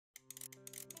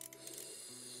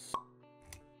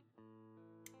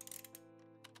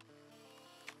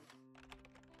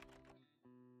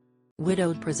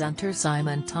Widowed presenter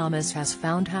Simon Thomas has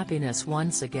found happiness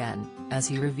once again, as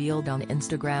he revealed on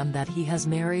Instagram that he has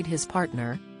married his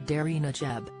partner, Derrina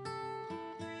Jebb.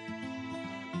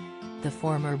 The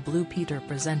former Blue Peter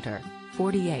presenter,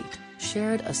 48,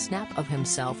 shared a snap of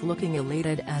himself looking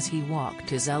elated as he walked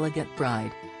his elegant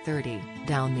bride, 30,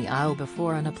 down the aisle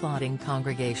before an applauding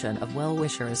congregation of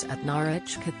well-wishers at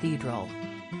Norwich Cathedral.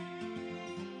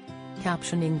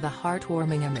 Captioning the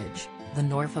heartwarming image, the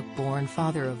Norfolk-born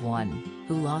father of one,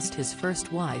 who lost his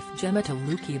first wife Gemma to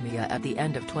leukemia at the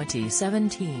end of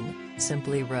 2017,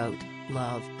 simply wrote,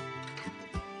 "Love."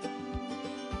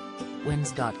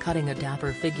 Weds. Cutting a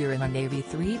dapper figure in a navy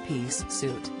three-piece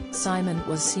suit, Simon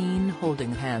was seen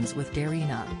holding hands with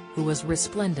Derrina, who was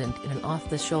resplendent in an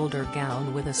off-the-shoulder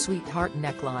gown with a sweetheart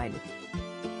neckline.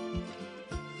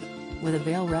 With a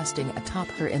veil resting atop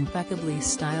her impeccably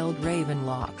styled raven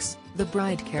locks, the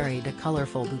bride carried a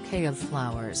colorful bouquet of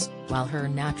flowers, while her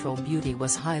natural beauty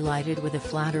was highlighted with a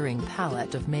flattering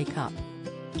palette of makeup.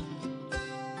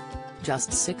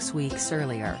 Just 6 weeks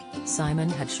earlier, Simon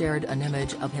had shared an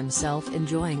image of himself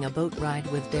enjoying a boat ride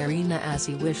with Derrina as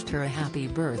he wished her a happy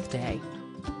birthday.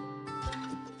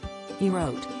 He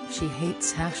wrote, "She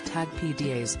hates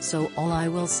 #PDAs, so all I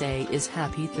will say is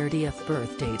happy 30th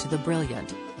birthday to the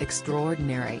brilliant,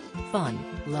 extraordinary, fun,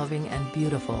 loving and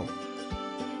beautiful.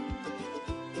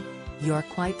 You're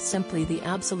quite simply the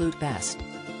absolute best.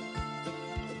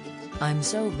 I'm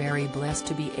so very blessed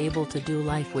to be able to do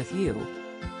life with you."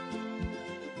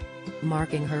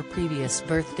 Marking her previous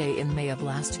birthday in May of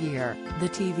last year, the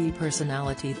TV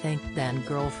personality thanked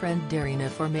then-girlfriend Derrina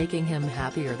for making him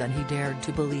happier than he dared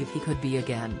to believe he could be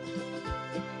again.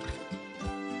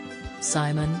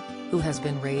 Simon, who has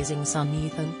been raising son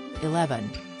Ethan, 11,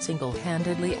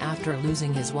 single-handedly after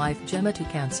losing his wife Gemma to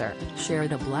cancer,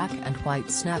 shared a black and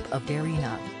white snap of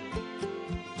Derrina.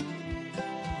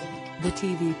 The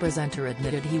TV presenter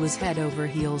admitted he was head over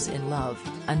heels in love,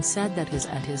 and said that his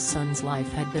and his son's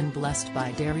life had been blessed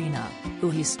by Derrina, who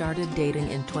he started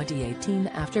dating in 2018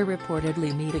 after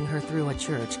reportedly meeting her through a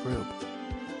church group.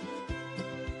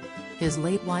 His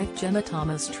late wife Gemma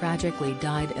Thomas tragically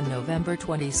died in November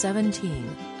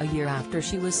 2017, a year after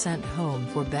she was sent home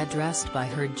for bed rest by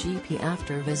her GP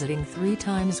after visiting 3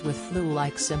 times with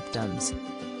flu-like symptoms.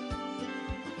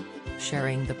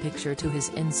 Sharing the picture to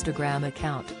his Instagram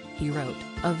account, he wrote,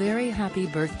 "A very happy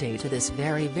birthday to this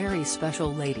very very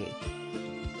special lady.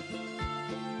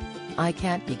 I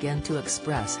can't begin to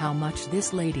express how much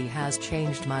this lady has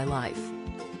changed my life.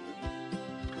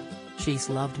 She's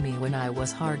loved me when I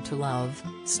was hard to love,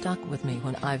 stuck with me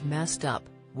when I've messed up,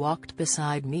 walked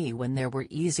beside me when there were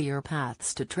easier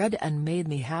paths to tread and made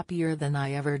me happier than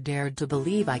I ever dared to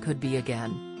believe I could be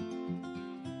again."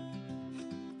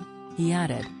 He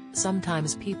added,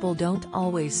 "Sometimes people don't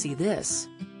always see this.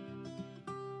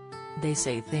 They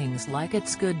say things like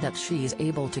it's good that she's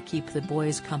able to keep the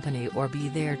boys company or be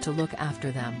there to look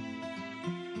after them.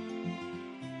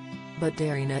 But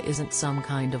Derrina isn't some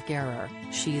kind of carer,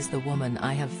 she's the woman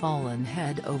I have fallen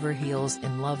head over heels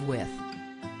in love with.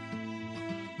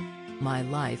 My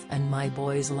life and my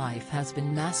boy's life has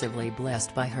been massively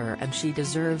blessed by her and she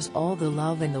deserves all the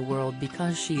love in the world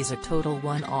because she's a total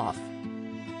one-off.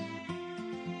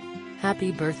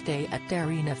 Happy birthday at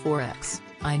Derrina 4X,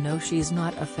 I know she's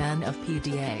not a fan of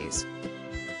PDAs."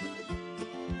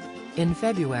 In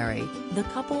February, the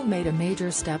couple made a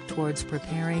major step towards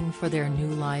preparing for their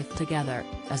new life together,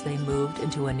 as they moved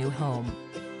into a new home.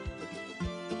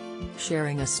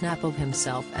 Sharing a snap of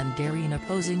himself and Derrina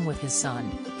posing with his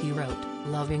son, he wrote,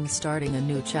 "Loving starting a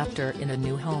new chapter in a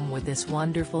new home with this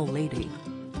wonderful lady.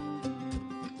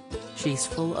 She's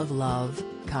full of love,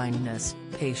 kindness,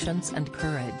 patience and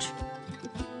courage."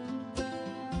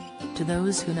 To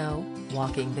those who know,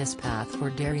 walking this path for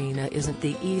Derrina isn't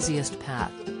the easiest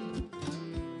path.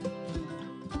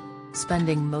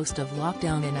 Spending most of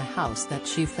lockdown in a house that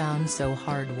she found so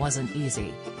hard wasn't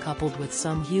easy, coupled with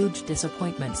some huge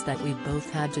disappointments that we've both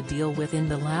had to deal with in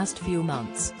the last few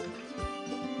months.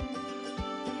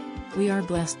 We are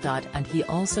blessed. And he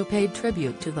also paid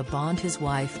tribute to the bond his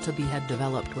wife-to-be had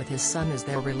developed with his son as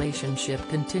their relationship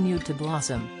continued to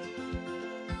blossom.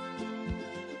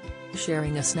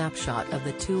 Sharing a snapshot of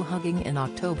the two hugging in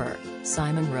October,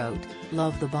 Simon wrote,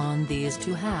 "Love the bond these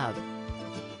two have.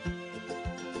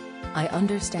 I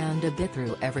understand a bit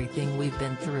through everything we've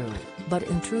been through, but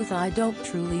in truth I don't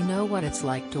truly know what it's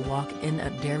like to walk in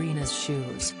at Derrina's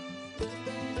shoes.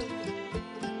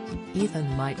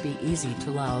 Ethan might be easy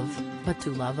to love, but to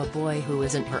love a boy who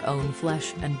isn't her own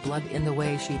flesh and blood in the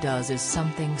way she does is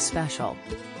something special.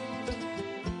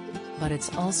 But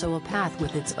it's also a path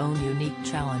with its own unique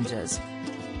challenges.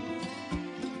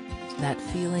 That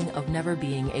feeling of never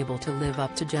being able to live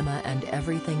up to Gemma and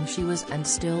everything she was and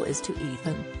still is to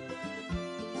Ethan.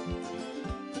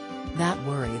 That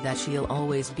worry that she'll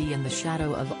always be in the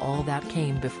shadow of all that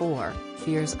came before,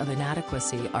 fears of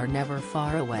inadequacy are never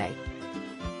far away.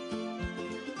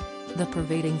 The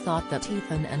pervading thought that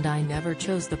Ethan and I never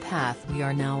chose the path we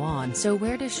are now on, so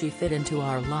where does she fit into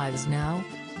our lives now?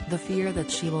 The fear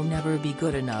that she will never be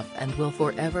good enough and will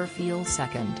forever feel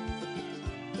second.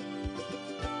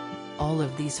 All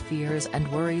of these fears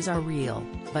and worries are real,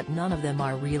 but none of them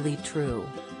are really true.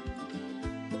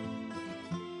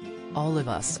 All of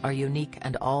us are unique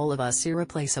and all of us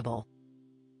irreplaceable.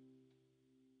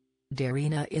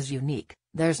 Derrina is unique,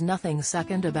 there's nothing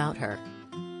second about her.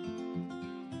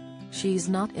 She's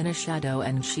not in a shadow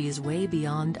and she's way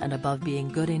beyond and above being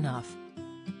good enough.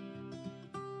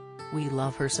 We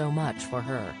love her so much for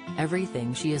her,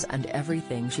 everything she is and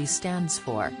everything she stands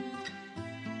for.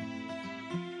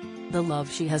 The love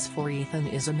she has for Ethan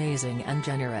is amazing and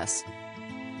generous.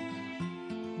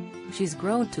 She's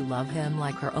grown to love him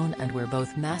like her own and we're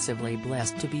both massively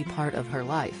blessed to be part of her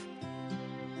life.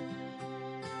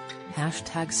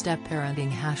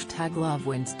 #stepparenting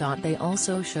 #lovewins. They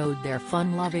also showed their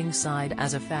fun-loving side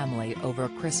as a family over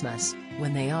Christmas,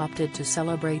 when they opted to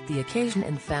celebrate the occasion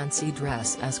in fancy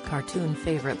dress as cartoon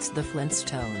favorites the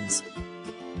Flintstones.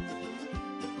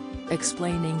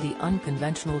 Explaining the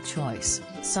unconventional choice,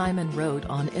 Simon wrote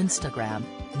on Instagram,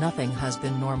 "Nothing has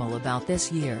been normal about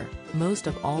this year, most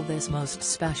of all this most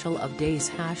special of days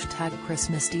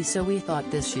 #Christmas-y, so we thought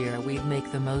this year we'd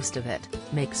make the most of it,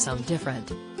 make some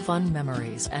different, fun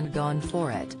memories and gone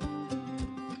for it.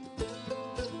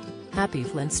 Happy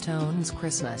Flintstones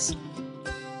Christmas."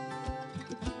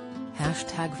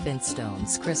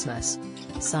 #Flintstones Christmas.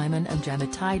 Simon and Gemma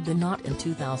tied the knot in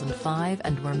 2005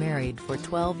 and were married for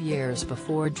 12 years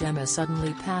before Gemma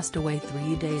suddenly passed away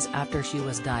 3 days after she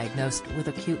was diagnosed with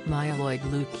acute myeloid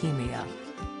leukemia.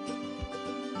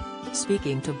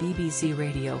 Speaking to BBC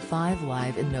Radio 5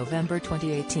 Live in November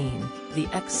 2018, the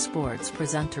ex-sports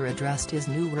presenter addressed his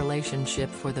new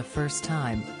relationship for the first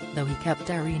time, though he kept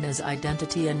Derrina's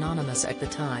identity anonymous at the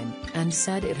time, and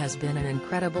said it has been an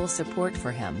incredible support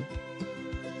for him.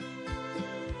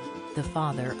 The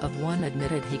father of one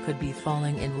admitted he could be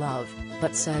falling in love,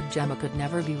 but said Gemma could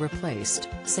never be replaced,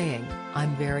 saying,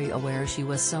 "I'm very aware she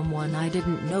was someone I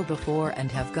didn't know before and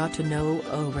have got to know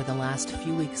over the last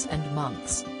few weeks and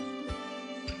months.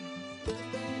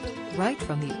 Right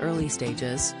from the early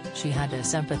stages, she had a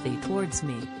sympathy towards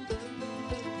me.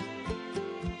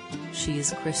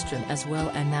 She's Christian as well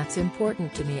and that's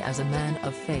important to me as a man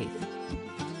of faith.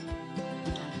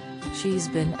 She's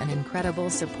been an incredible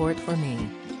support for me.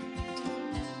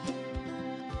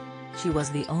 She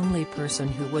was the only person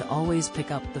who would always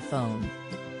pick up the phone.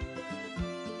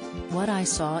 What I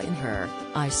saw in her,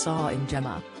 I saw in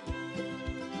Gemma.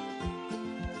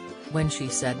 When she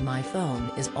said my phone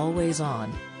is always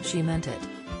on, she meant it."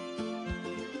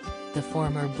 The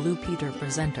former Blue Peter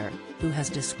presenter, who has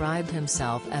described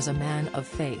himself as a man of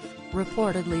faith,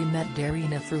 reportedly met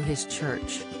Derrina through his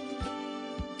church.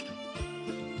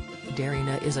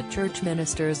 Derrina is a church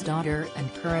minister's daughter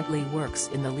and currently works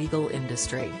in the legal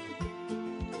industry.